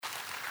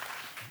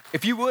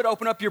If you would,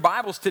 open up your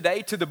Bibles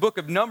today to the book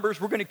of Numbers.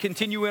 We're going to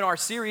continue in our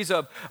series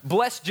of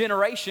Blessed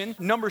Generation,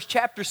 Numbers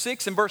chapter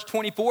 6 and verse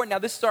 24. Now,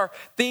 this is our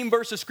theme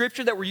verse of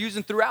Scripture that we're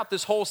using throughout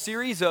this whole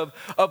series of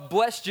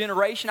Blessed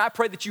Generation. I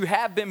pray that you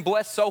have been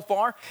blessed so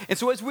far. And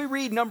so as we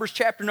read Numbers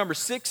chapter number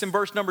 6 and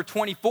verse number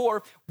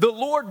 24, the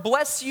Lord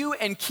bless you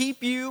and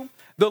keep you.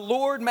 The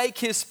Lord make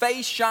his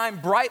face shine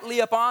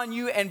brightly upon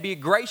you and be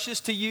gracious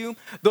to you.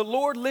 The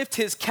Lord lift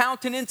his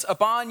countenance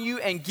upon you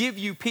and give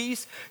you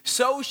peace.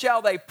 So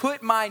shall they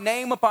put my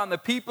name upon the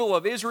people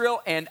of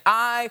Israel, and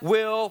I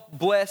will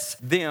bless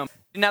them.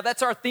 Now,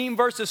 that's our theme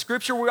verse of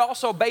Scripture. We're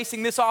also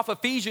basing this off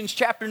Ephesians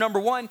chapter number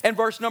 1 and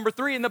verse number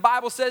 3. And the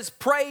Bible says,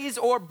 praise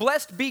or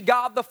blessed be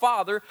God the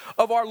Father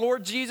of our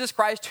Lord Jesus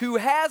Christ, who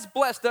has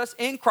blessed us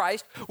in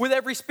Christ with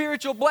every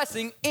spiritual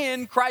blessing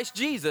in Christ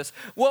Jesus.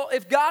 Well,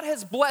 if God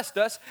has blessed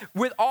us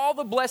with all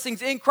the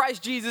blessings in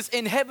Christ Jesus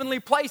in heavenly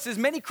places,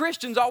 many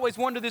Christians always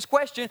wonder this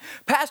question,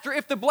 Pastor,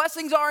 if the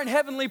blessings are in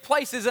heavenly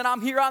places and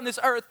I'm here on this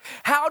earth,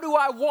 how do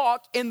I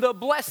walk in the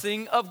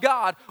blessing of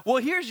God?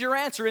 Well, here's your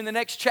answer in the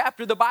next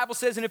chapter. The Bible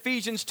says in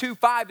Ephesians 2,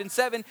 5 and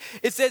 7,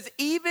 it says,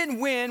 even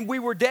when we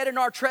were dead in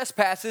our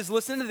trespasses,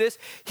 listen to this,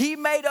 he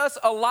made us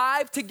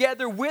alive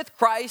together with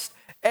Christ,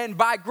 and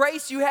by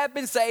grace you have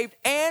been saved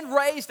and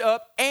raised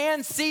up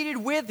and seated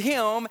with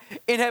him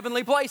in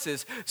heavenly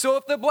places. So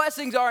if the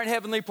blessings are in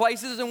heavenly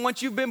places, and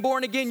once you've been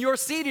born again, you're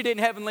seated in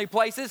heavenly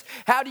places,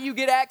 how do you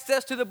get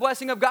access to the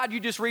blessing of God?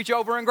 You just reach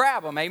over and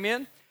grab them,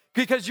 amen?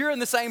 Because you're in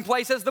the same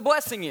place as the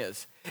blessing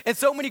is. And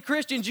so many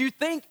Christians, you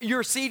think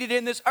you're seated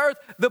in this earth.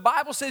 The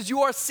Bible says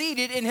you are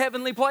seated in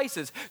heavenly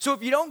places. So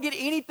if you don't get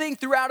anything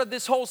throughout of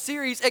this whole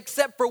series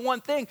except for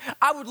one thing,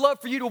 I would love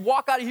for you to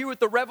walk out of here with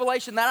the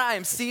revelation that I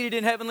am seated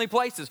in heavenly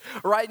places,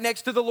 right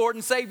next to the Lord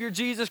and Savior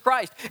Jesus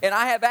Christ. And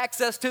I have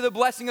access to the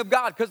blessing of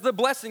God because the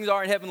blessings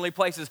are in heavenly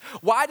places.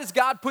 Why does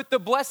God put the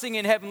blessing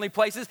in heavenly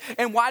places?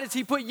 And why does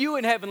he put you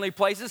in heavenly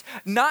places?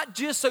 Not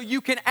just so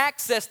you can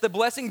access the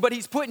blessing, but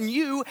he's putting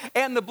you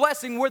and the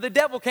blessing where the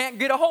devil can't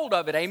get a hold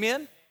of it,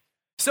 amen?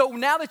 So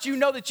now that you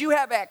know that you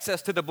have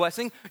access to the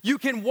blessing, you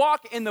can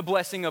walk in the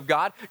blessing of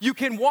God. You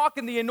can walk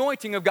in the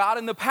anointing of God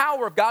and the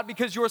power of God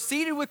because you're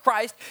seated with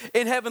Christ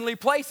in heavenly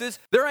places.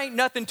 There ain't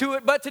nothing to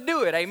it but to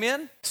do it,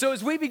 amen? So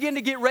as we begin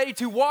to get ready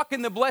to walk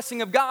in the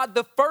blessing of God,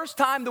 the first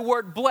time the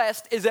word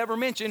blessed is ever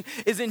mentioned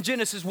is in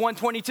Genesis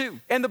 1:22.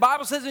 And the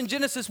Bible says in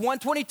Genesis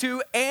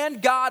 1:22,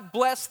 and God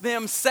blessed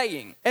them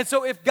saying. And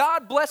so if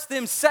God blessed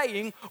them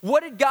saying,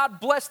 what did God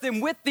bless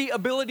them with the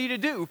ability to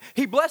do?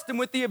 He blessed them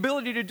with the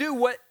ability to do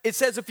what it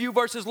says a few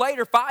verses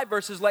later, 5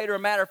 verses later, a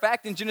matter of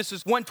fact, in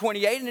Genesis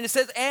 1:28, and it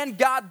says, and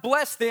God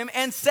blessed them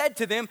and said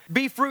to them,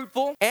 be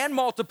fruitful and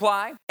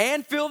multiply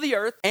and fill the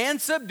earth and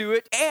subdue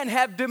it and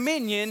have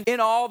dominion in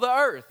all the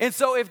earth. And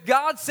so if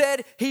God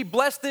said he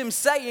blessed them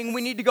saying,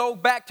 we need to go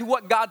back to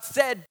what God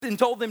said and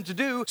told them to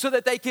do so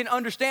that they can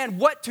understand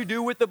what to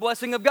do with the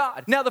blessing of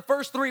God. Now, the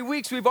first 3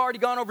 weeks, we've already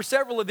gone over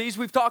several of these.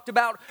 We've talked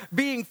about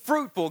being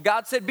fruitful.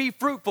 God said be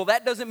fruitful.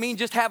 That doesn't mean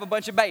just have a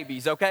bunch of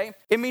babies, okay?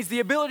 It means the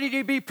ability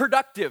to be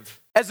productive.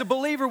 As a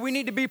believer, we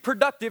need to be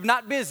productive,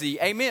 not busy.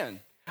 Amen.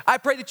 I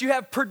pray that you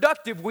have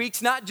productive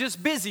weeks, not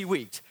just busy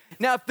weeks.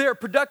 Now, if they're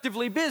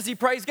productively busy,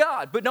 praise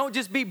God. But don't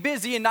just be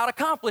busy and not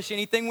accomplish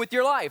anything with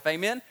your life.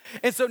 Amen.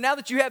 And so now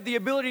that you have the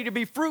ability to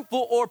be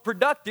fruitful or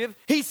productive,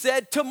 he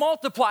said to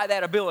multiply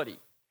that ability.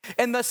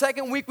 In the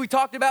second week, we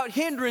talked about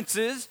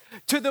hindrances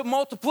to the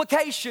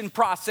multiplication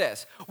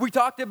process. We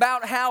talked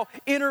about how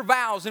inner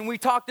vows, and we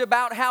talked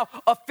about how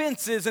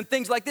offenses and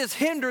things like this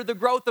hinder the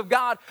growth of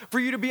God for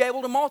you to be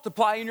able to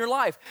multiply in your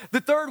life.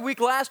 The third week,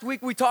 last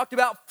week, we talked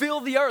about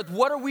fill the earth.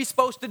 What are we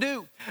supposed to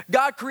do?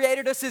 God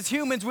created us as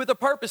humans with a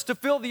purpose to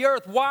fill the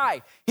earth.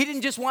 Why? He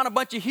didn't just want a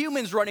bunch of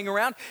humans running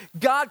around.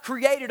 God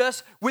created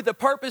us with a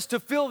purpose to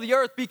fill the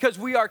earth because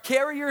we are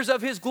carriers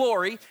of his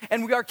glory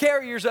and we are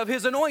carriers of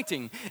his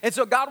anointing. And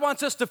so God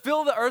wants us to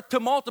fill the earth, to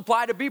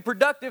multiply, to be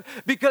productive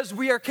because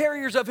we are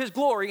carriers of his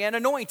glory and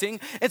anointing.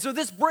 And so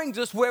this brings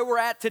us where we're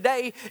at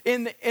today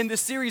in the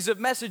series of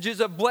messages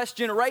of Blessed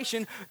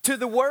Generation to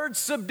the word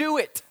subdue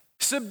it.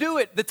 Subdue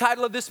it. The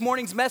title of this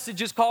morning's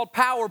message is called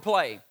Power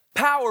Play.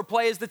 Power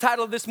Play is the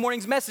title of this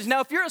morning's message.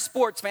 Now, if you're a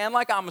sports fan,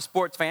 like I'm a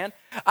sports fan,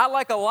 I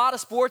like a lot of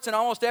sports and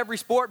almost every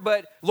sport,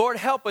 but Lord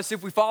help us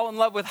if we fall in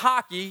love with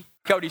hockey.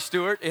 Cody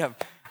Stewart, yeah.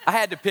 I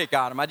had to pick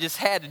on him. I just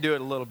had to do it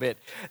a little bit.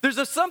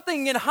 There's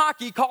something in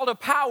hockey called a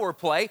power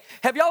play.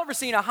 Have y'all ever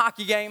seen a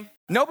hockey game?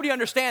 Nobody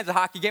understands a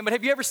hockey game, but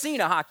have you ever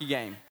seen a hockey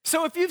game?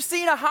 So if you've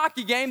seen a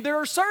hockey game, there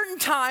are certain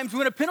times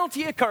when a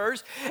penalty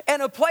occurs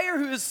and a player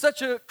who has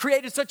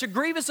created such a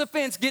grievous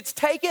offense gets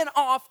taken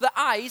off the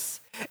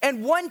ice,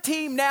 and one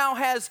team now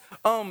has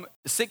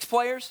 6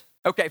 players?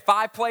 Okay,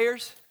 5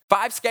 players,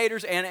 5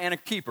 skaters, and a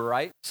keeper,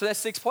 right? So that's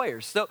 6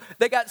 players. So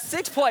they got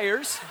 6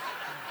 players.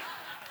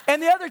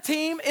 And the other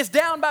team is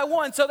down by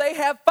 1, so they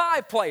have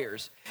 5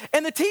 players.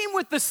 And the team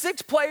with the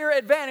 6-player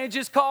advantage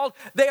is called,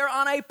 they are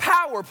on a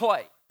power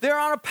play. They're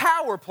on a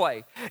power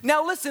play.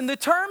 Now listen, the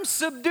term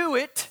subdue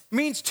it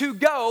means to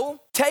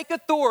go, take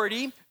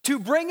authority, to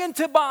bring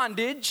into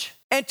bondage,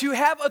 and to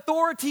have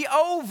authority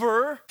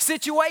over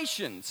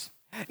situations.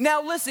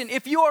 Now listen,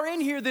 if you are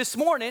in here this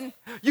morning,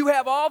 you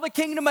have all the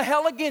kingdom of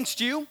hell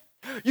against you.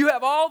 You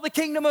have all the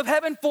kingdom of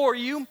heaven for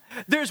you.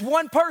 There's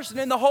one person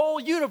in the whole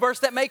universe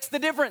that makes the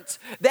difference.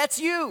 That's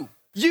you.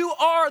 You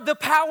are the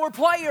power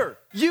player.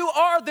 You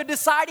are the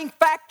deciding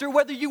factor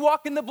whether you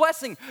walk in the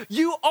blessing.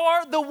 You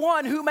are the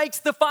one who makes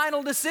the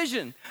final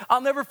decision.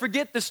 I'll never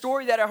forget the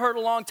story that I heard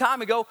a long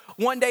time ago.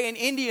 One day an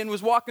Indian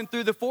was walking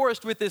through the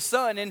forest with his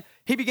son, and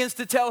he begins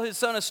to tell his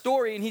son a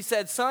story, and he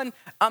said, "Son,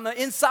 on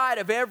the inside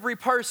of every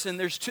person,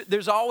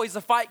 there's always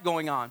a fight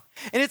going on.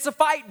 And it's a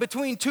fight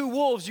between two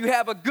wolves. You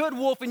have a good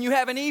wolf and you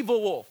have an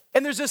evil wolf.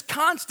 And there's this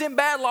constant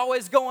battle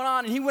always going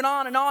on." And he went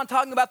on and on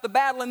talking about the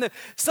battle, and the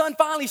son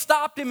finally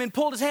stopped him and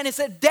pulled his hand and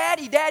said,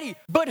 Daddy,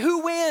 but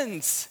who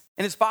wins?"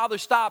 And his father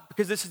stopped,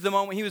 because this is the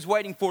moment he was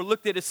waiting for,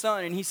 looked at his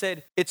son, and he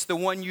said, "It's the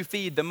one you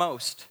feed the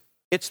most.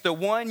 It's the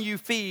one you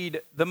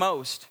feed the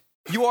most."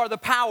 You are the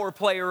power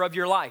player of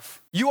your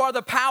life. You are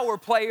the power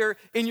player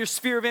in your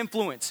sphere of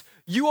influence.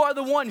 You are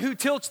the one who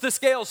tilts the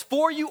scales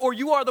for you, or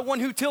you are the one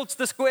who tilts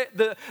the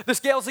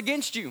scales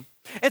against you.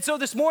 And so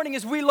this morning,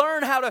 as we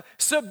learn how to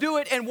subdue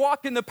it and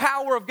walk in the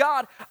power of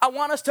God, I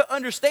want us to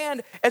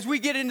understand, as we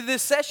get into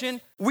this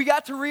session, we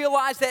got to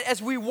realize that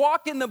as we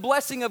walk in the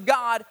blessing of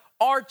God,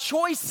 our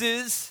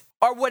choices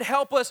are what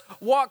help us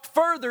walk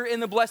further in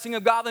the blessing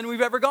of God than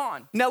we've ever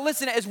gone. Now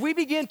listen, as we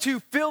begin to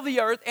fill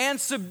the earth and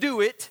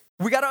subdue it,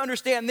 we got to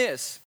understand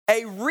this.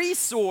 A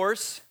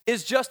resource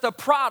is just a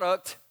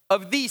product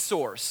of the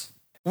source.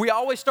 We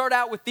always start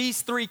out with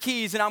these three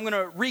keys, and I'm going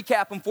to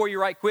recap them for you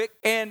right quick.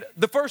 And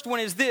the first one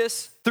is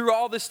this. Through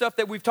all this stuff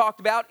that we've talked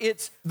about,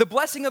 it's the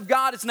blessing of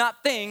God is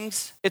not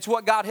things, it's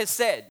what God has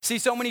said. See,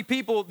 so many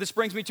people, this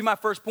brings me to my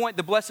first point,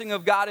 the blessing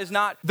of God is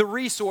not the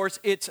resource,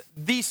 it's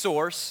the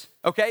source.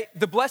 Okay,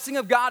 the blessing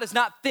of God is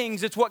not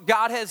things, it's what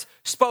God has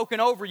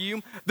spoken over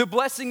you. The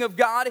blessing of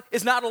God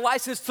is not a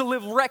license to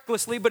live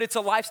recklessly, but it's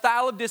a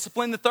lifestyle of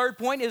discipline. The third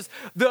point is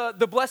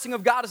the blessing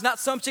of God is not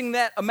something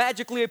that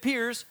magically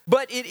appears,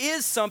 but it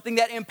is something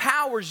that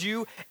empowers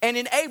you and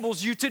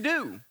enables you to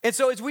do. And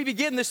so as we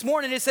begin this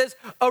morning, it says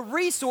a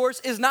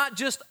resource is not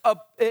just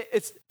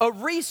a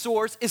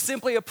resource is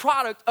simply a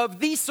product of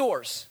the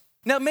source.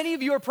 Now, many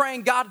of you are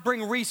praying, God,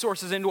 bring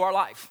resources into our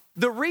life.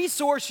 The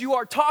resource you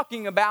are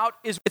talking about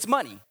it's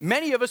money.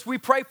 Many of us, we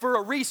pray for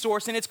a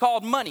resource and it's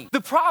called money.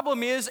 The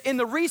problem is in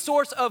the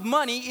resource of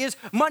money is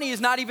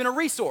not even a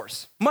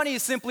resource. Money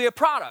is simply a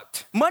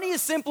product. Money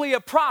is simply a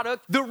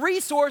product. The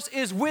resource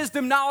is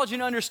wisdom, knowledge,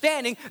 and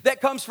understanding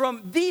that comes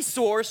from the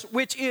source,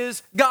 which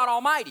is God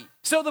Almighty.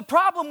 So the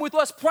problem with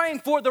us praying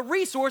for the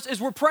resource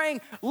is we're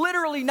praying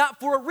literally not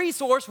for a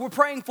resource, we're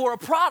praying for a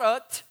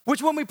product,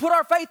 which when we put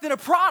our faith in a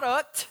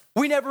product,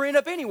 we never end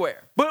up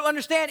anywhere. But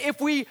understand, if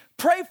we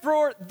pray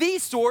for the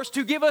source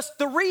to give us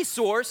the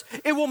resource,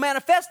 it will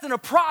manifest in a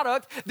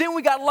product, then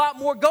we got a lot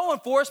more going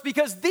for us,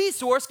 because the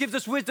source gives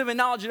us wisdom and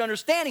knowledge and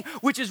understanding,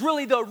 which is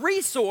really the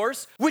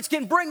resource, which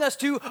can bring us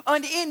to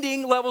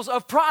unending levels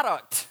of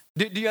product.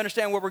 Do you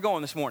understand where we're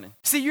going this morning?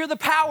 See, you're the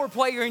power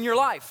player in your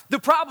life. The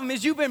problem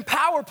is you've been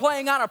power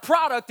playing on a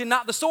product and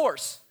not the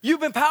source.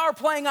 You've been power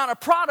playing on a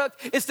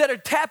product instead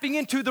of tapping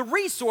into the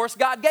resource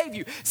God gave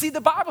you. See,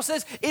 the Bible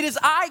says it is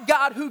I,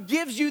 God, who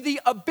gives you the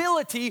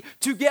ability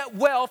to get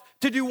wealth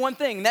to do one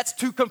thing, and that's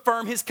to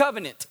confirm his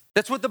covenant.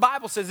 That's what the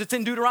Bible says. It's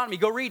in Deuteronomy.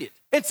 Go read it.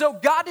 And so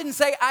God didn't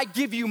say, I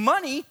give you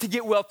money to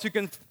get wealth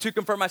to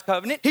confirm my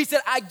covenant. He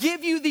said, I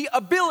give you the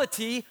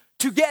ability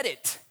to get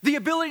it. The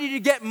ability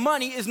to get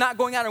money is not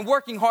going out and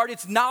working hard.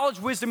 It's knowledge,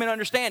 wisdom, and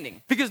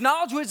understanding. Because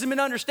knowledge, wisdom,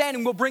 and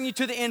understanding will bring you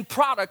to the end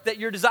product that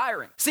you're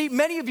desiring. See,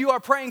 many of you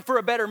are praying for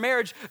a better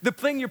marriage. The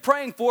thing you're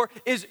praying for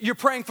is you're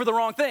praying for the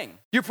wrong thing.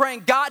 You're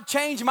praying, God,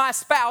 change my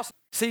spouse.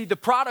 See, the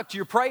product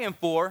you're praying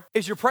for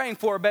is you're praying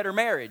for a better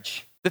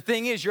marriage. The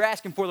thing is, you're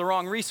asking for the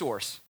wrong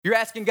resource. You're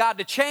asking God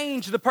to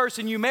change the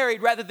person you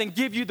married rather than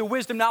give you the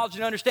wisdom, knowledge,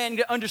 and understanding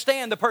to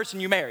understand the person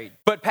you married.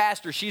 But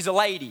pastor, she's a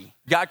lady.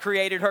 God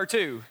created her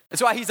too.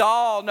 That's why he's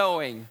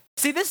all-knowing.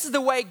 See, this is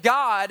the way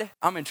God,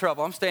 I'm in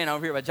trouble. I'm staying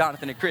over here by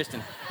Jonathan and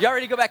Kristen. Y'all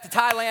ready to go back to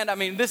Thailand? I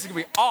mean, this is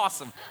going to be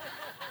awesome.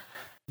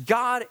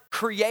 God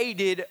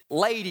created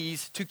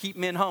ladies to keep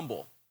men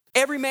humble.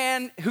 Every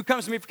man who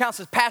comes to me for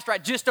counsel says, Pastor, I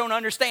just don't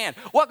understand.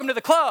 Welcome to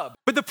the club.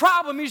 But the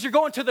problem is you're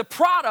going to the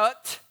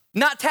product,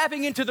 not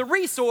tapping into the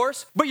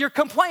resource, but you're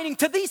complaining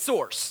to the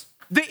source.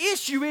 The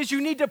issue is you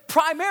need to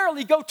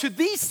primarily go to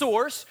the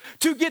source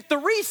to get the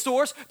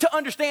resource to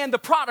understand the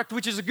product,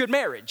 which is a good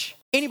marriage.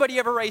 Anybody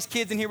ever raised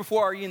kids in here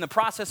before? Are you in the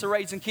process of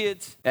raising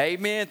kids?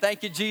 Amen.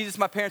 Thank you, Jesus.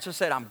 My parents have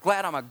said, I'm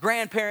glad I'm a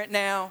grandparent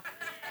now.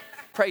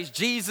 Praise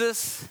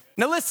Jesus.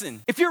 Now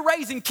listen, if you're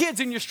raising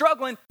kids and you're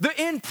struggling, the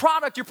end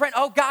product you're praying,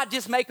 oh God,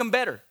 just make them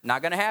better.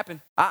 Not going to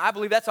happen. I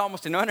believe that's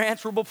almost an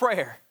unanswerable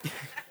prayer.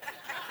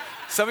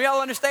 Some of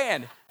y'all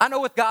understand. I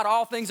know with God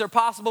all things are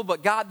possible,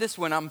 but God, this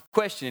one I'm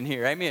questioning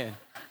here. Amen.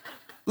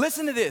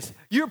 Listen to this.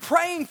 You're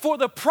praying for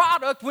the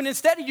product when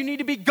instead you need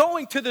to be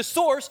going to the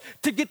source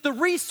to get the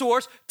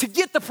resource to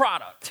get the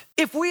product.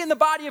 If we in the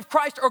body of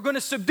Christ are going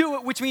to subdue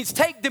it, which means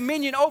take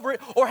dominion over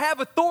it or have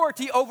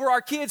authority over our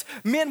kids,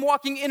 men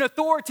walking in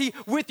authority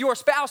with your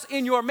spouse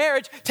in your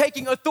marriage,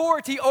 taking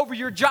authority over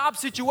your job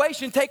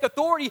situation, take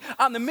authority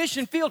on the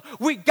mission field,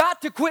 we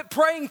got to quit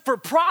praying for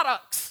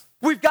products.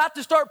 We've got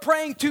to start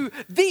praying to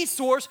the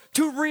source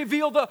to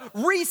reveal the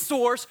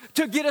resource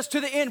to get us to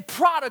the end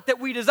product that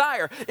we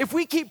desire. If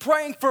we keep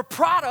praying for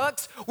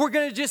products, we're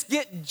going to just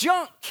get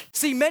junk.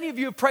 See, many of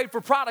you have prayed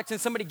for products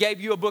and somebody gave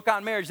you a book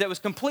on marriage that was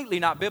completely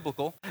not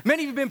biblical.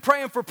 Many of you have been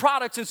praying for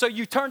products and so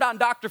you turned on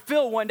Dr.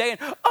 Phil one day and,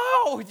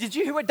 oh, did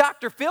you hear what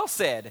Dr. Phil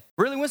said?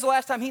 Really, when's the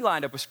last time he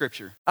lined up with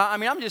Scripture?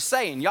 I'm just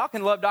saying, y'all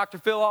can love Dr.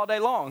 Phil all day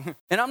long.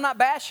 And I'm not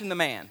bashing the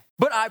man.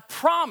 But I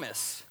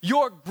promise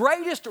your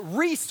greatest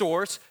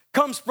resource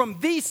comes from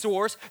the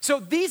source. So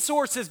the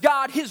source is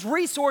God. His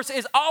resource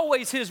is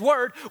always his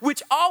word,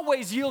 which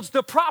always yields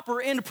the proper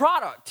end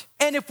product.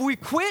 And if we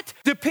quit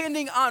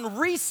depending on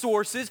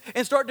resources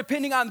and start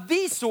depending on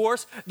the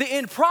source, the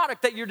end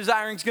product that you're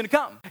desiring is going to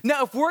come.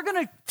 Now, if we're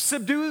going to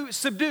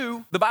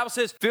subdue, the Bible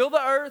says, fill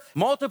the earth,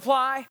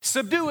 multiply,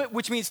 subdue it,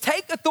 which means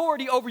take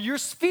authority over your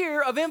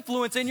sphere of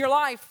influence in your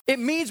life. It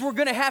means we're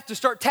going to have to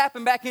start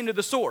tapping back into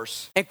the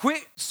source and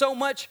quit so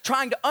much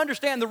trying to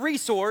understand the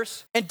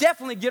resource and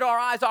definitely get our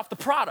eyes off the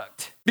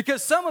product.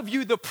 Because some of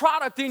you, the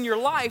product in your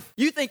life,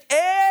 you think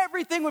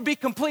everything would be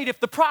complete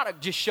if the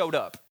product just showed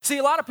up. See,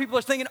 a lot of people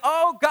are thinking,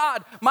 oh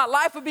God, my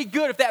life would be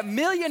good if that $1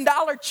 million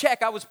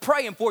check I was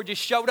praying for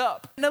just showed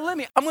up. Now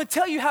I'm going to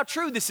tell you how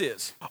true this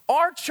is.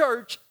 Our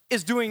church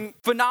is doing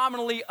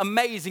phenomenally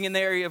amazing in the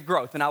area of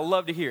growth, and I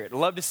love to hear it. I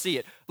love to see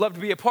it. Love to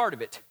be a part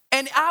of it.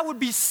 And I would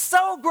be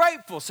so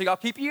grateful, so y'all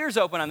keep your ears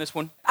open on this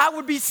one. I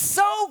would be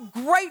so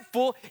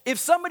grateful if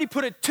somebody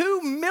put a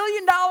 $2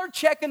 million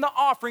check in the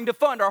offering to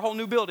fund our whole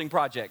new building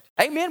project.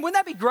 Amen, wouldn't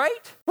that be great?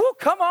 Woo,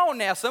 come on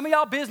now, some of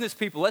y'all business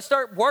people, let's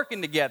start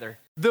working together.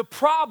 The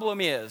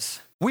problem is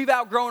we've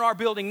outgrown our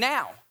building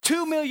now.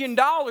 $2 million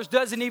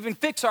doesn't even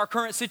fix our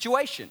current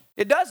situation.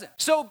 It doesn't.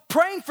 So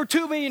praying for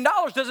 $2 million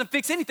doesn't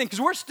fix anything because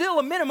we're still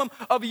a minimum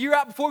of a year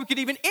out before we could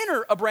even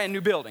enter a brand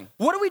new building.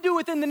 What do we do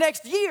within the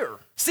next year?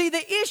 See,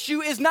 the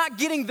issue is not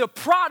getting the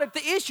product.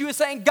 The issue is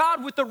saying,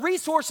 God, with the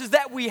resources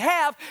that we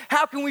have,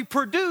 how can we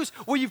produce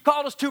what you've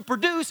called us to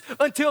produce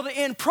until the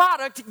end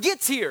product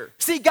gets here?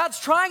 See, God's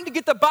trying to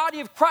get the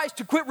body of Christ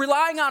to quit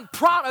relying on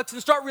products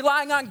and start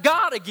relying on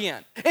God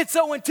again. And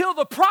so until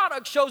the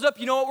product shows up,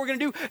 you know what we're going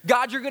to do?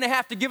 God, you're going to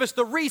have to give us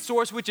the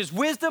resource, which is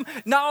wisdom,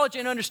 knowledge,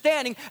 and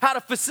understanding, how to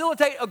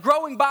facilitate a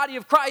growing body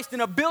of Christ in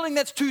a building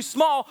that's too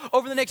small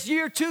over the next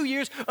year, 2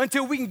 years,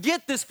 until we can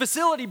get this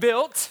facility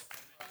built.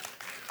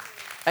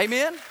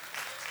 Amen?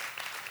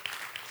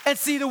 And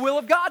see the will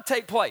of God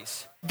take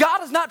place.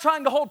 God is not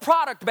trying to hold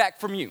product back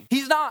from you.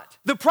 He's not.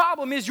 The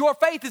problem is your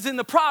faith is in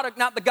the product,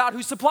 not the God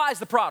who supplies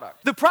the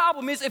product. The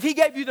problem is if he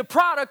gave you the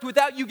product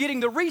without you getting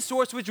the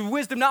resource, which is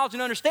wisdom, knowledge,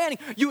 and understanding,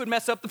 you would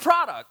mess up the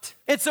product.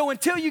 And so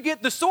until you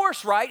get the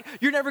source right,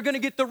 you're never going to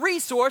get the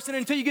resource. And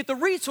until you get the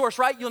resource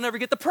right, you'll never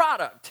get the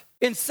product.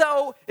 And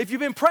so if you've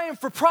been praying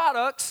for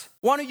products,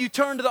 why don't you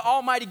turn to the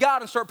Almighty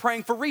God and start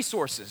praying for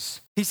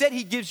resources? He said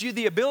he gives you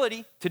the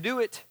ability to do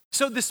it.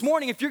 So this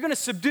morning, if you're going to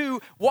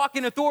subdue, walk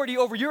in authority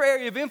over your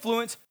area of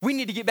influence, we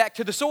need to get back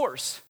to the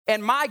source.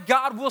 And my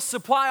God will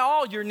supply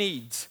all your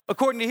needs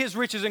according to his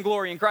riches and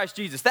glory in Christ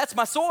Jesus. That's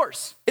my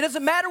source. It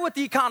doesn't matter what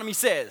the economy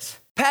says.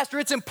 Pastor,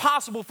 it's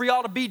impossible for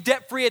y'all to be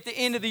debt-free at the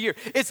end of the year.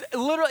 It's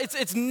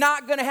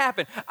not going to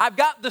happen. I've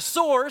got the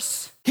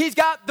source. He's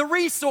got the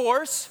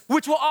resource,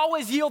 which will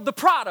always yield the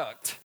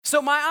product.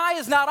 So my eye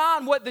is not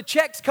on what the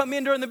checks come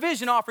in during the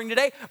vision offering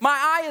today. My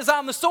eye is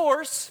on the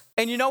source.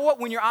 And you know what?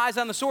 When your eye's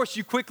on the source,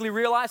 you quickly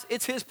realize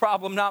it's his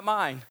problem, not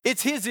mine.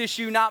 It's his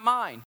issue, not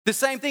mine. The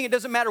same thing, it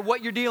doesn't matter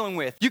what you're dealing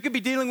with. You could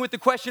be dealing with the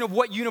question of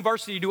what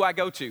university do I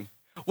go to?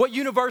 What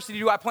university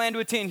do I plan to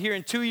attend here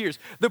in 2 years?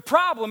 The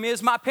problem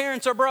is my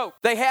parents are broke.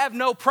 They have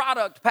no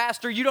product.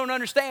 Pastor, you don't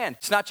understand.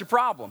 It's not your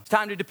problem. It's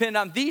time to depend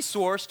on the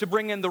source to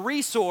bring in the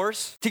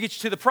resource to get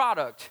you to the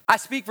product. I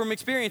speak from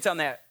experience on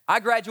that. I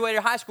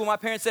graduated high school. My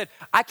parents said,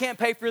 I can't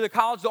pay for the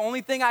college. The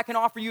only thing I can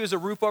offer you is a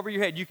roof over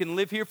your head. You can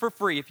live here for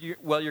free if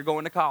you're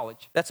going to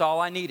college. That's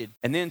all I needed.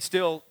 And then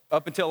still,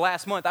 up until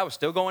last month, I was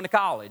still going to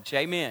college.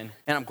 Amen.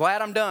 And I'm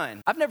glad I'm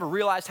done. I've never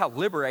realized how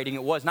liberating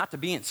it was not to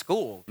be in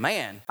school.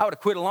 Man, I would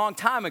have quit a long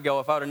time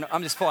ago if I would have.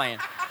 I'm just playing.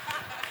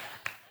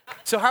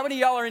 So how many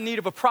of y'all are in need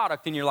of a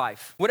product in your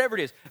life? Whatever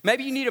it is.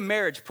 Maybe you need a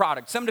marriage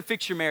product, something to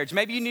fix your marriage.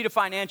 Maybe you need a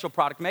financial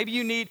product. Maybe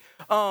you need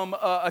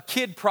a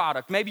kid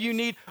product. Maybe you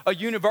need a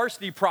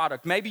university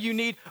product. Maybe you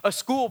need a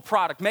school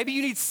product. Maybe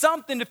you need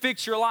something to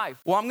fix your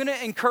life. Well, I'm going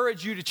to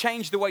encourage you to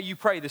change the way you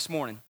pray this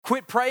morning.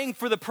 Quit praying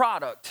for the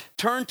product.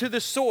 Turn to the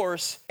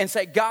source and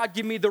say, God,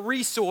 give me the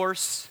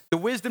resource, the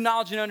wisdom,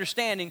 knowledge, and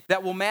understanding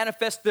that will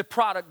manifest the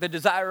product, the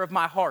desire of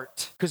my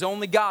heart. Because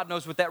only God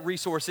knows what that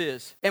resource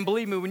is. And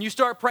believe me, when you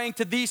start praying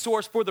to the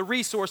source for the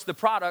resource, the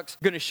product's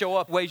going to show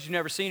up ways you've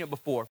never seen it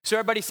before. So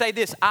everybody say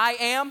this, I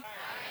am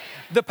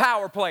The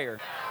power player.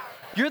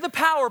 You're the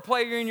power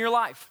player in your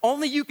life.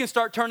 Only you can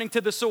start turning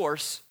to the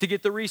source to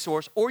get the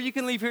resource, or you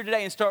can leave here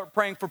today and start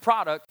praying for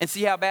product and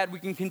see how bad we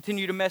can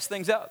continue to mess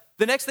things up.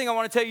 The next thing I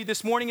want to tell you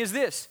this morning is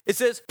this. It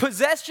says,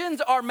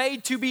 possessions are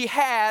made to be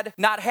had,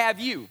 not have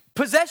you.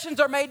 Possessions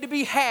are made to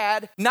be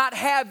had, not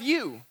have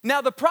you.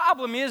 Now, the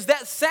problem is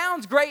that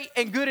sounds great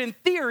and good in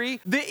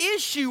theory. The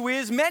issue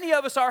is many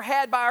of us are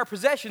had by our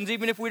possessions,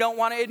 even if we don't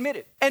want to admit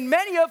it. And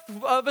many of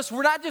us,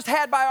 we're not just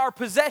had by our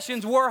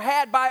possessions, we're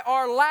had by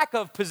our lack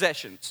of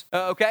possessions.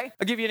 Okay?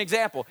 I'll give you an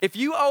example. If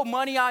you owe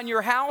money on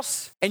your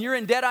house and you're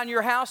in debt on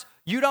your house,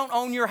 you don't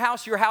own your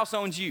house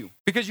owns you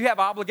because you have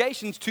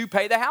obligations to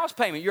pay the house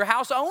payment. Your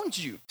house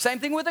owns you. Same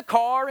thing with a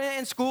car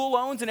and school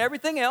loans and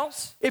everything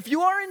else. If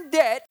you are in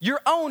debt,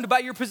 you're owned by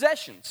your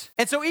possessions.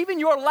 And so even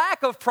your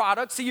lack of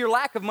product, see, your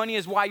lack of money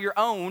is why you're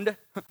owned.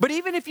 But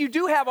even if you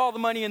do have all the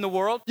money in the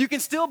world, you can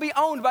still be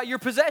owned by your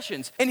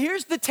possessions. And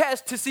here's the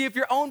test to see if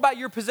you're owned by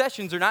your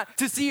possessions or not,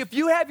 to see if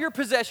you have your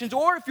possessions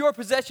or if your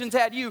possessions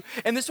had you.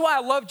 And this is why I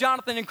love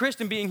Jonathan and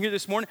Kristen being here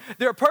this morning.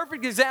 They're a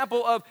perfect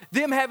example of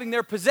them having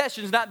their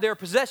possessions, not their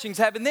possessions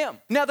having them.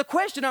 Now, the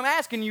question I'm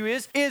asking you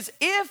is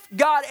if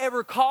God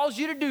ever calls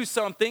you to do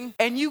something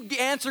and you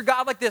answer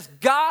God like this,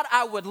 God,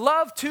 I would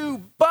love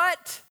to,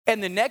 but...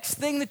 And the next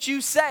thing that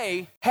you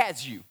say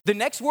has you. The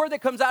next word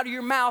that comes out of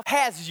your mouth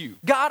has you.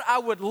 God, I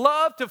would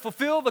love to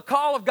fulfill the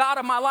call of God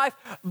in my life,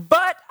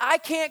 but I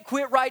can't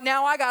quit right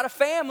now. I got a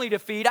family to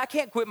feed. I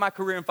can't quit my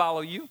career and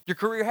follow you. Your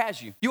career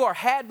has you. You are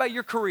had by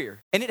your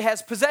career, and it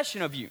has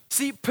possession of you.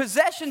 See,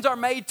 possessions are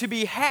made to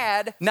be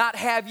had, not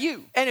have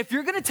you. And if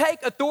you're going to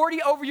take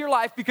authority over your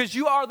life because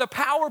you are the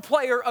power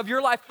player of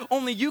your life,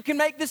 only you can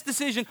make this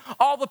decision.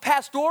 All the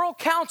pastoral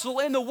counsel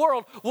in the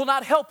world will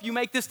not help you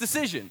make this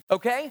decision,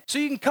 okay? So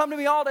you can come to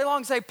me all day long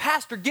and say,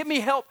 Pastor, give me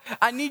help.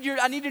 I need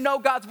to know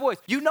God's voice.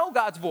 You know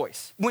God's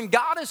voice. When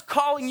God is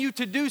calling you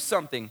to do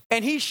something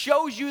and he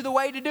shows you the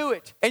way to do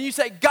it, and you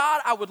say,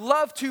 God, I would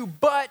love to,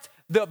 but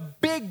the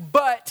big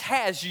but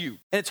has you,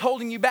 and it's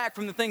holding you back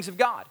from the things of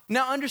God.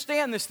 Now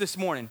understand this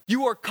morning.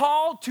 You are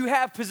called to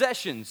have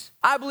possessions.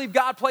 I believe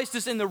God placed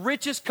us in the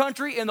richest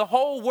country in the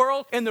whole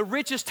world, in the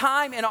richest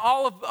time in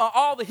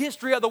all the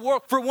history of the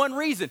world for one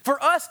reason.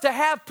 For us to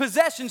have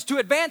possessions to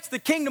advance the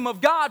kingdom of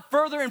God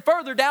further and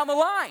further down the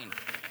line.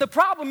 The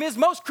problem is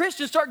most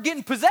Christians start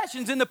getting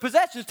possessions and the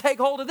possessions take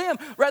hold of them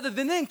rather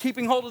than them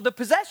keeping hold of the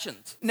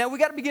possessions. Now we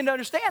got to begin to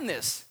understand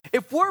this.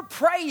 If we're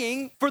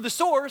praying for the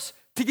source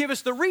to give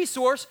us the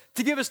resource,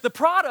 to give us the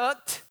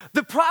product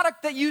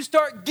that you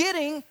start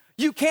getting,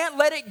 you can't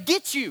let it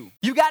get you.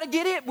 You got to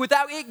get it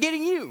without it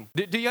getting you.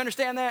 Do you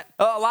understand that?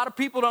 A lot of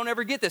people don't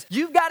ever get this.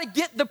 You've got to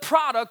get the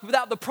product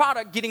without the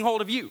product getting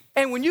hold of you.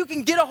 And when you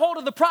can get a hold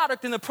of the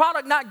product and the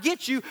product not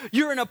get you,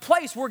 you're in a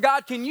place where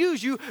God can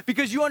use you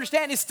because you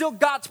understand it's still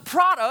God's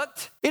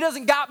product. It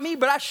doesn't got me,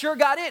 but I sure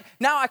got it.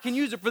 Now I can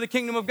use it for the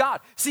kingdom of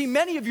God. See,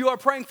 many of you are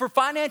praying for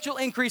financial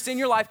increase in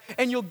your life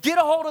and you'll get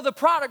a hold of the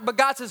product, but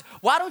God says,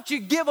 why don't you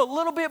give a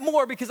little bit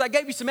more because I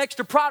gave you some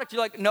extra product?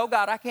 You're like, no,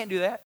 God, I can't do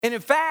that. And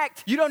in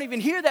fact, you don't even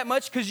hear that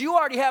much because you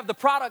already have the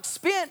product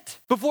spent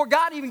before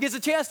God even gets a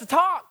chance to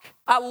talk.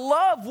 I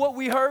love what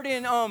we heard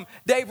in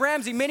Dave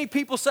Ramsey. Many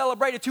people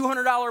celebrate a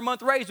 $200 a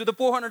month raise with a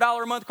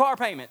 $400 a month car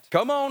payment.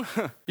 Come on.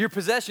 Your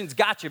possessions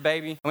got you,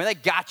 baby. I mean, they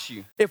got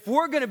you. If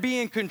we're going to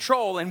be in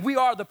control and we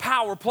are the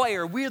power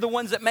player, we are the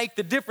ones that make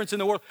the difference in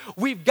the world,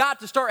 we've got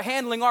to start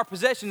handling our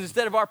possessions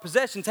instead of our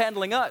possessions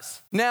handling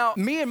us. Now,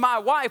 me and my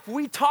wife,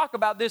 we talk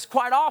about this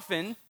quite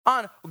often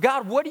on,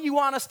 God, what do you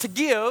want us to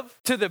give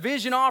to the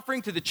vision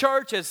offering, to the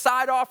church as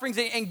side offerings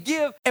and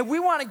give? And we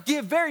want to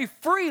give very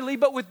freely,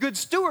 but with good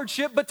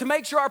stewardship, but to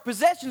make sure our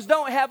possessions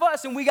don't have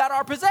us and we got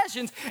our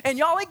possessions. And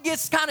y'all, it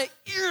gets kind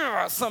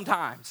of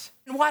sometimes.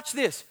 And watch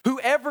this.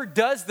 Whoever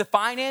does the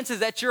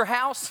finances at your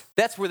house,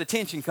 that's where the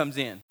tension comes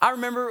in. I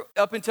remember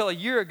up until a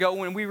year ago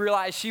when we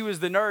realized she was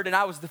the nerd and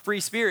I was the free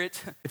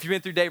spirit. If you've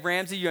been through Dave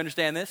Ramsey, you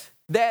understand this.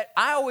 That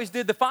I always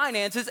did the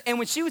finances, and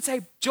when she would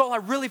say, Joel, I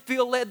really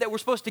feel led that we're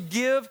supposed to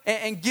give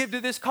and give to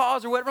this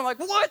cause or whatever, I'm like,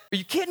 what? Are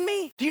you kidding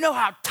me? Do you know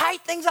how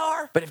tight things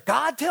are? But if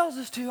God tells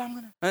us to,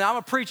 I'm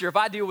a preacher. If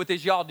I deal with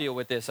this, y'all deal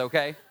with this,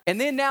 okay? And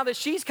then now that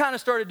she's kind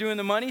of started doing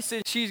the money,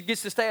 so she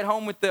gets to stay at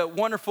home with the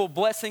wonderful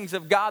blessings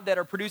of God that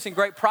are producing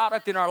great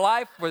product in our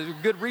life with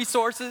good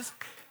resources.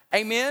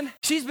 Amen.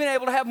 She's been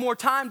able to have more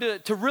time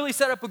to really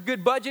set up a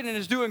good budget and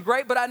is doing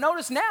great. But I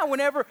notice now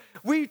whenever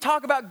we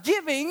talk about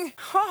giving,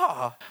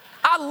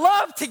 I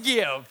love to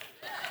give.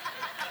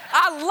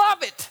 I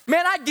love it.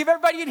 Man, I'd give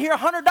everybody in here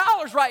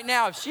 $100 right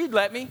now if she'd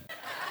let me.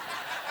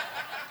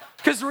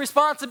 Because the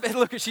responsibility,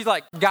 look, she's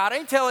like, God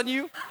ain't telling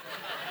you.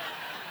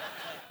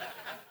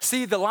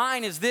 See, the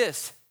line is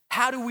this.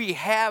 How do we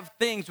have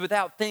things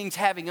without things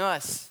having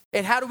us?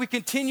 And how do we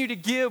continue to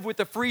give with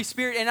a free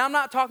spirit? And I'm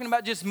not talking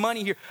about just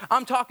money here.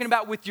 I'm talking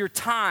about with your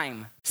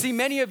time. See,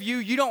 many of you,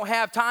 you don't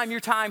have time. Your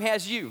time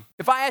has you.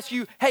 If I ask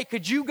you, hey,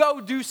 could you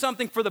go do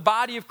something for the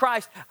body of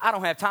Christ? I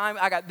don't have time.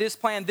 I got this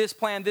plan, this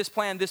plan, this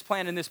plan, this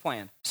plan, and this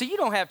plan. See, you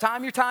don't have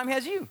time. Your time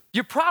has you.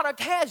 Your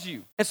product has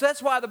you. And so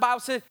that's why the Bible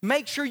says,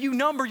 make sure you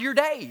number your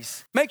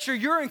days. Make sure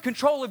you're in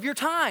control of your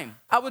time.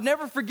 I would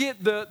never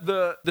forget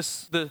the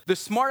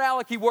smart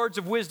alecky words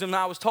of wisdom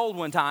I was told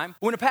one time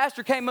when a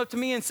pastor came up to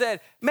me and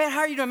said, man, how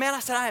are you doing, man? I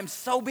said, I am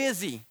so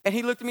busy. And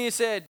he looked at me and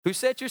said, who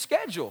set your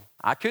schedule?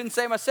 I couldn't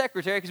say my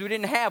secretary because we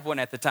didn't have one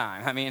at the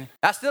time. I mean,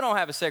 I still don't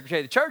have a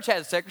secretary. The church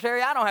has a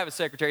secretary. I don't have a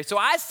secretary. So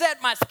I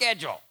set my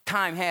schedule.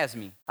 Time has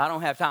me. I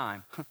don't have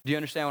time. Do you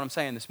understand what I'm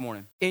saying this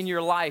morning? In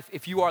your life,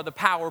 if you are the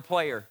power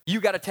player, you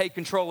got to take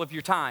control of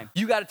your time.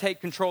 You got to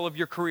take control of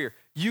your career.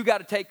 You got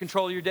to take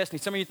control of your destiny.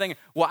 Some of you are thinking,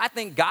 well, I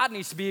think God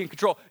needs to be in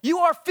control. You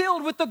are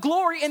filled with the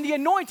glory and the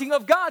anointing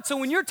of God. So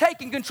when you're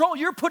taking control,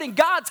 you're putting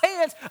God's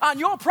hands on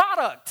your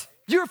product.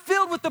 You're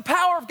filled with the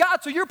power of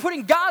God, so you're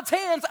putting God's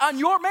hands on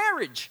your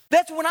marriage.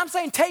 That's when I'm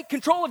saying take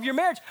control of your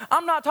marriage.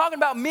 I'm not talking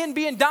about men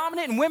being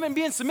dominant and women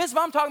being submissive.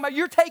 I'm talking about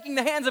you're taking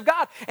the hands of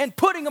God and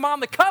putting them on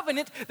the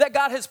covenant that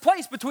God has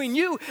placed between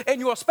you and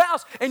your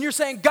spouse, and you're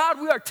saying, God,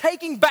 we are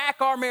taking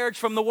back our marriage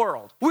from the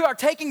world. We are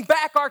taking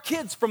back our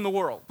kids from the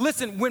world.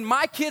 Listen, when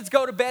my kids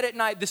go to bed at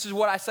night, this is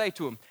what I say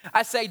to them.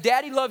 I say,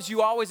 Daddy loves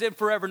you always and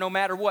forever, no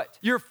matter what.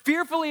 You're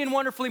fearfully and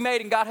wonderfully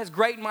made, and God has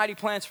great and mighty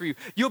plans for you.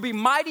 You'll be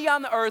mighty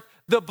on the earth.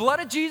 The blood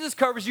of Jesus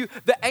covers you.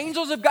 The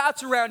angels of God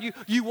surround you.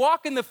 You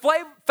walk in the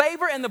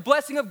favor and the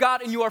blessing of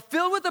God, and you are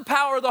filled with the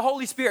power of the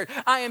Holy Spirit.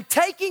 I am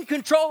taking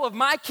control of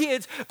my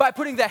kids by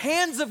putting the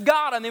hands of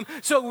God on them,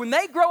 so when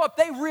they grow up,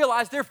 they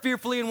realize they're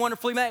fearfully and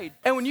wonderfully made.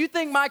 And when you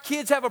think my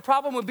kids have a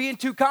problem with being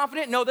too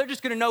confident, no, they're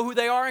just going to know who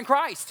they are in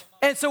Christ.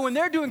 And so when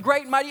they're doing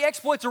great and mighty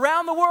exploits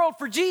around the world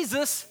for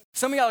Jesus,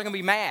 some of y'all are going to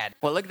be mad.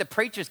 Well, look at the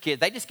preacher's kids.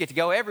 They just get to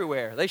go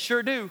everywhere. They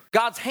sure do.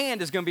 God's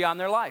hand is going to be on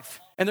their life,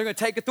 and they're going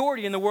to take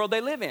authority in the world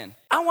they live in.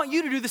 I want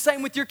you to do the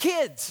same with your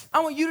kids. I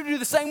want you to do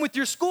the same with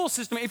your school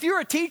system. If you're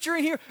a teacher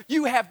in here,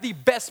 you have the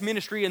best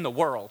ministry in the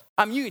world.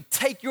 I mean, you can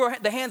take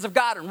the hands of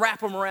God and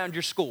wrap them around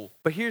your school.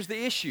 But here's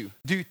the issue.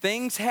 Do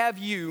things have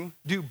you?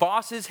 Do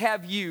bosses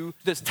have you?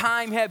 Does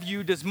time have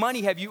you? Does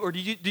money have you? Or do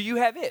you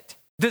have it?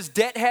 Does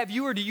debt have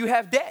you, or do you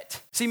have debt?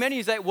 See, many of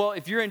you say, well,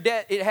 if you're in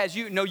debt, it has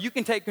you. No, you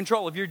can take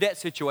control of your debt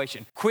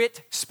situation.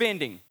 Quit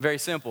spending. Very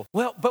simple.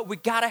 Well, but we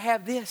got to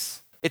have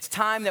this. It's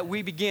time that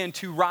we begin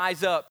to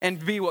rise up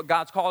and be what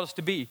God's called us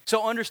to be.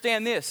 So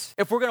understand this.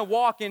 If we're going to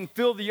walk and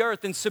fill the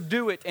earth and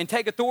subdue it and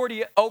take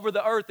authority over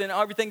the earth and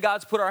everything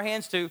God's put our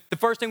hands to, the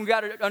first thing we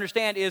got to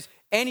understand is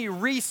any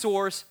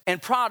resource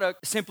and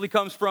product simply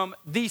comes from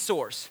the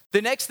source.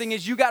 The next thing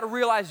is you got to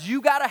realize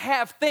you got to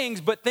have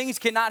things, but things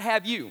cannot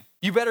have you.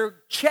 You better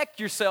check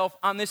yourself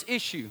on this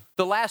issue.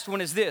 The last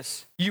one is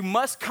this. You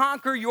must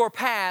conquer your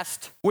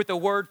past with a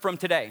word from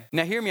today.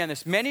 Now hear me on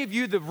this. Many of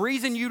you, the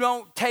reason you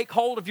don't take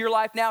hold of your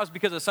life now is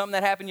because of something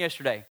that happened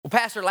yesterday. Well,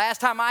 Pastor, last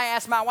time I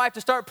asked my wife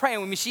to start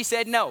praying with me, she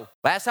said no.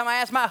 Last time I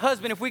asked my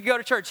husband if we could go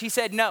to church, he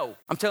said no.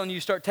 I'm telling you,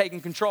 start taking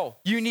control.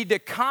 You need to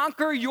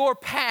conquer your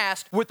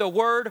past with a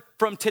word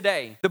from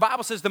today. The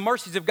Bible says the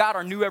mercies of God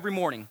are new every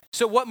morning.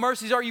 So what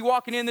mercies are you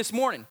walking in this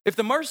morning? If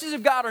the mercies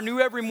of God are new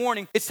every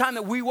morning, it's time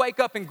that we wake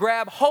up and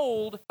grab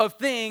hold of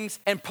things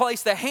and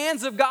place the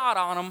hands of God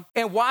on them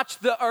and watch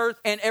the earth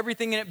and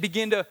everything in it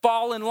begin to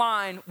fall in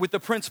line with the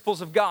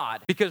principles of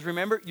God. Because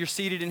remember, you're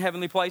seated in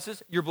heavenly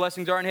places. Your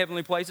blessings are in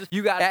heavenly places.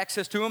 You got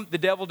access to them. The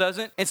devil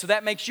doesn't. And so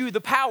that makes you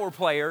the power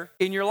player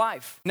in your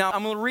life. Now,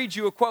 I'm going to read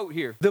you a quote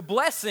here. The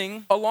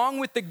blessing, along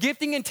with the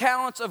gifting and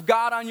talents of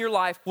God on your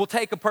life, will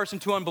take a person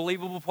to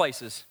unbelievable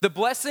places. The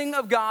blessing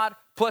of God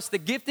plus the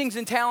giftings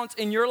and talents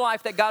in your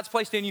life that God's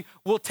placed in you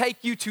will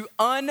take you to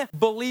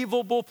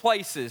unbelievable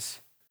places.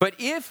 But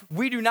if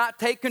we do not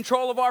take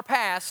control of our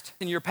past,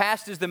 and your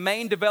past is the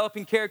main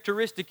developing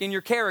characteristic in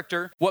your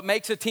character, what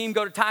makes a team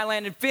go to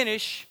Thailand and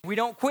finish, we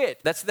don't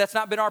quit. That's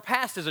not been our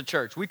past as a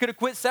church. We could have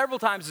quit several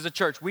times as a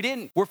church. We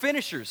didn't. We're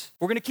finishers.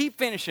 We're going to keep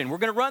finishing. We're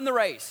going to run the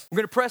race. We're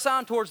going to press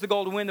on towards the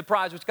goal to win the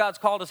prize, which God's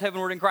called us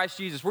heavenward in Christ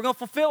Jesus. We're going to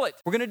fulfill it.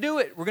 We're going to do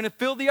it. We're going to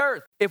fill the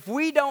earth. If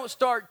we don't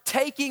start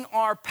taking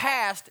our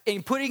past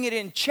and putting it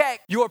in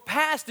check, your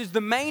past is the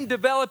main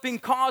developing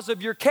cause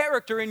of your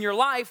character in your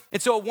life.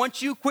 And so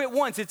once you quit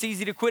once, it's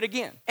easy to quit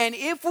again. And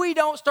if we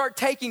don't start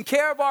taking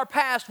care of our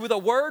past with a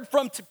word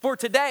for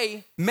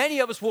today, many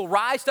of us will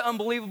rise to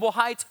unbelievable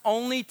heights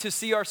only to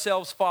see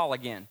ourselves fall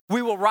again.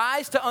 We will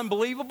rise to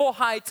unbelievable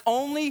heights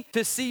only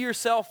to see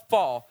yourself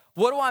fall.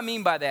 What do I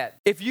mean by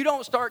that? If you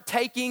don't start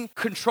taking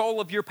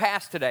control of your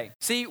past today.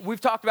 See, we've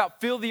talked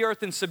about fill the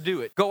earth and subdue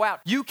it. Go out.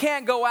 You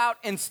can't go out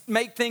and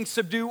make things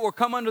subdue or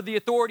come under the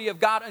authority of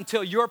God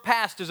until your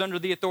past is under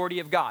the authority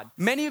of God.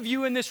 Many of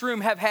you in this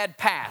room have had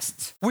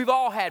pasts. We've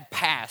all had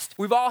past.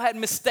 We've all had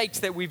mistakes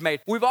that we've made.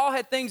 We've all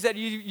had things that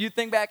you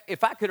think back,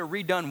 if I could have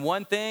redone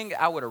one thing,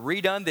 I would have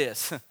redone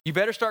this. You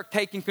better start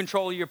taking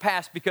control of your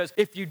past, because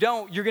if you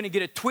don't, you're going to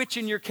get a twitch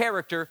in your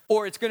character,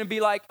 or it's going to be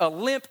like a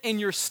limp in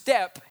your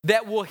step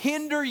that will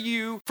hinder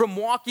you from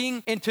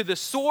walking into the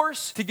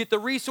source to get the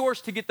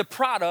resource, to get the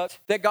product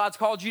that God's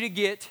called you to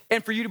get,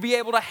 and for you to be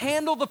able to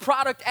handle the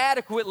product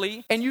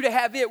adequately and you to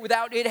have it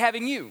without it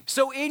having you.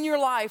 So in your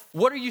life,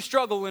 what are you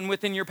struggling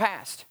with in your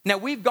past? Now,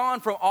 we've gone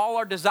from all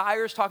our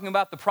desires, talking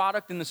about the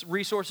product and the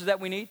resources that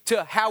we need,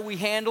 to how we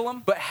handle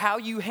them, but how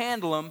you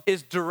handle them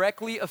is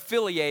directly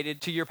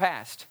affiliated to your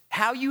past.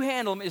 How you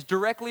handle them is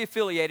directly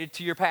affiliated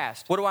to your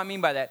past. What do I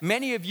mean by that?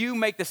 Many of you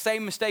make the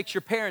same mistakes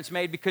your parents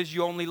made because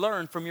you only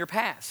learn from your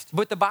past.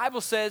 But the Bible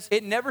says,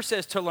 it never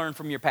says to learn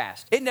from your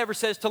past. It never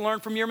says to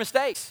learn from your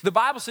mistakes. The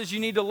Bible says you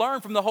need to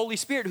learn from the Holy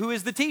Spirit, who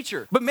is the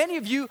teacher. But many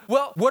of you,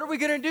 well, what are we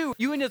going to do?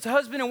 You and his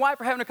husband and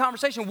wife are having a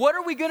conversation. What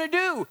are we going to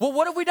do? Well,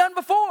 what have we done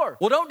before?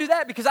 Well, don't do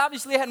that, because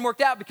obviously it hadn't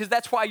worked out, because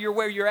that's why you're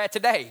where you're at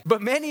today.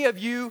 But many of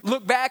you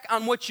look back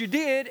on what you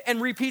did and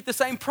repeat the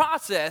same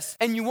process,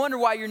 and you wonder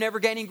why you're never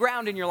gaining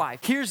ground in your life.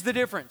 Here's the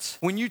difference.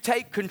 When you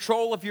take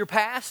control of your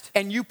past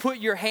and you put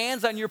your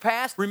hands on your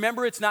past,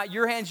 remember, it's not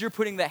your hands, you're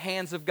putting the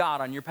hands of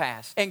God on your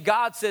past. And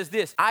God says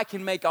this, I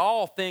can make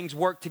all things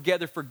work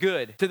together for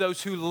good to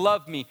those who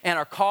love me and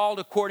are called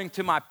according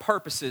to my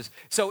purposes.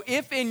 So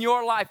if in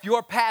your life,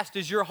 your past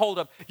is your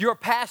holdup, your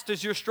past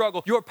is your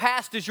struggle, your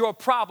past is your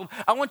problem,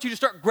 I want you to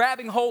start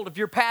grabbing hold of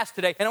your past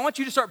today. And I want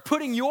you to start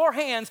putting your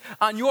hands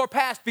on your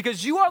past,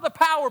 because you are the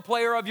power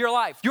player of your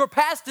life. Your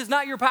past is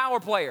not your power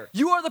player.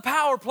 You are the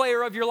power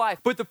player of your life.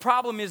 But the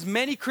problem is,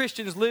 many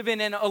Christians live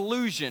in an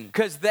illusion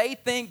because they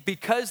think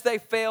because they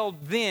failed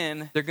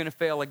then, they're going to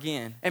fail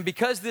again. And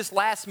because this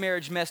last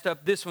marriage messed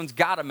up, this one's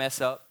got to mess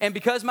up. And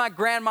because my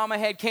grandmama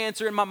had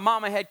cancer and my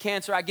mama had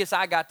cancer, I guess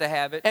I got to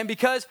have it. And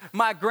because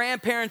my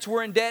grandparents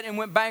were in debt and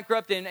went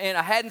bankrupt and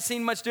I hadn't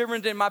seen much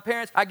different than my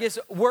parents, I guess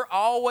we're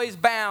always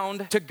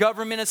bound to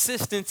government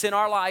assistance in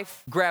our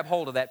life. Grab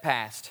hold of that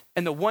past.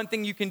 And the one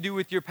thing you can do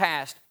with your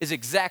past is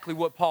exactly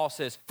what Paul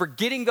says,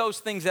 forgetting those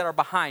things that are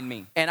behind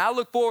me. And I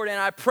look forward and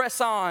I press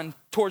on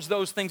towards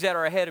those things that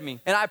are ahead of me.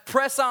 And I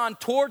press on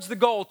towards the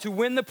goal to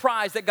win the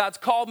prize that God's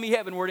called me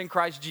heavenward in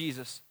Christ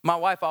Jesus. My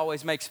wife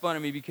always makes fun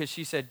of me because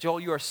she said, Joel,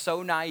 you are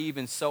so naive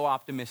and so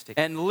optimistic.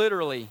 And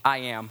literally, I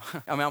am.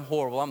 I mean, I'm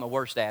horrible. I'm the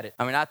worst at it.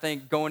 I mean, I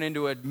think going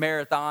into a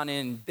marathon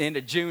in the end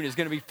of June is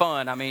going to be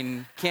fun. I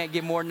mean, can't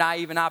get more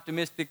naive and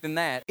optimistic than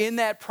that. In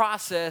that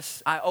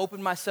process, I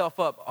opened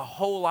myself up a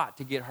whole lot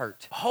to get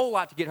hurt. A whole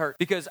lot to get hurt,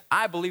 because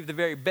I believe the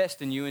very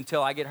best in you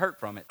until I get hurt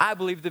from it. I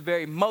believe the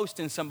very most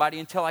in somebody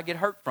until I get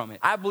hurt from it.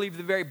 I believe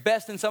the very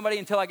best in somebody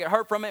until I get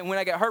hurt from it. And when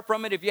I get hurt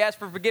from it, if you ask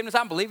for forgiveness,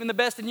 I'm believing the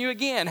best in you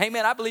again.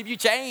 Amen. I believe you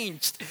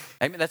changed.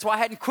 Amen. That's why I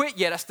hadn't quit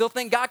yet. I still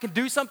think God can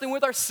do something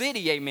with our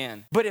city.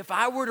 Amen. But if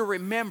I were to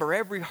remember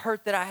every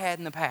hurt that I had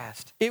in the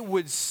past, it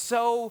would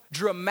so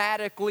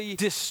dramatically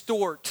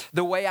distort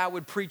the way I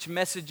would preach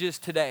messages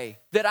today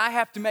that I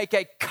have to make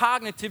a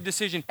cognitive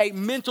decision, a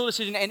mental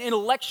decision, an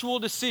intellectual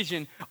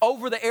decision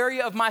over the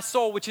area of my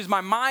soul, which is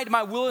my mind,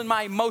 my will, and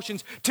my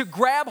emotions, to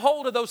grab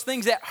hold of those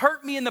things that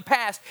hurt me in the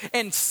past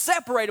and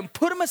separate them,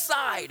 put them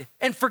aside,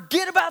 and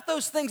forget about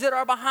those things that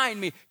are behind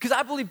me, because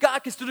I believe God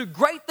can still do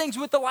great things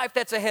with the life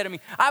that's ahead of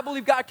me. I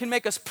believe God can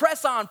make us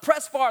press on,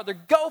 press farther,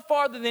 go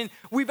farther than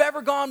we've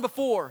ever gone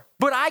before.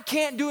 But I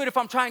can't do it if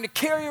I'm trying to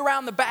carry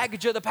around the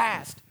baggage of the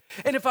past.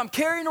 And if I'm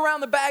carrying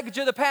around the baggage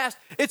of the past,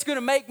 it's going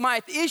to make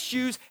my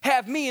issues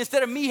have me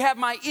instead of me have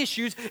my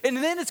issues. And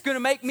then it's going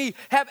to make me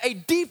have a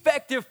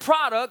defective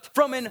product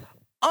from an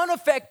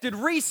unaffected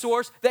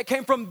resource that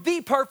came from the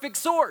perfect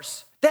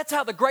source. That's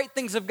how the great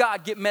things of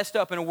God get messed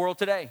up in a world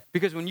today.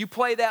 Because when you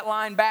play that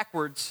line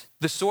backwards,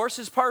 the source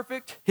is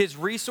perfect, his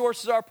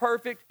resources are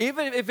perfect.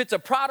 Even if it's a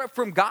product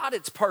from God,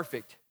 it's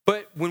perfect.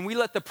 But when we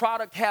let the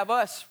product have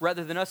us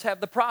rather than us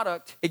have the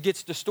product, it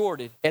gets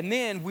distorted. And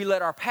then we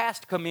let our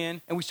past come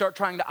in and we start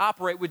trying to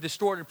operate with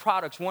distorted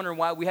products, wondering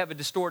why we have a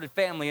distorted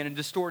family and a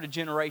distorted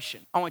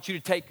generation. I want you to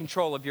take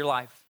control of your life.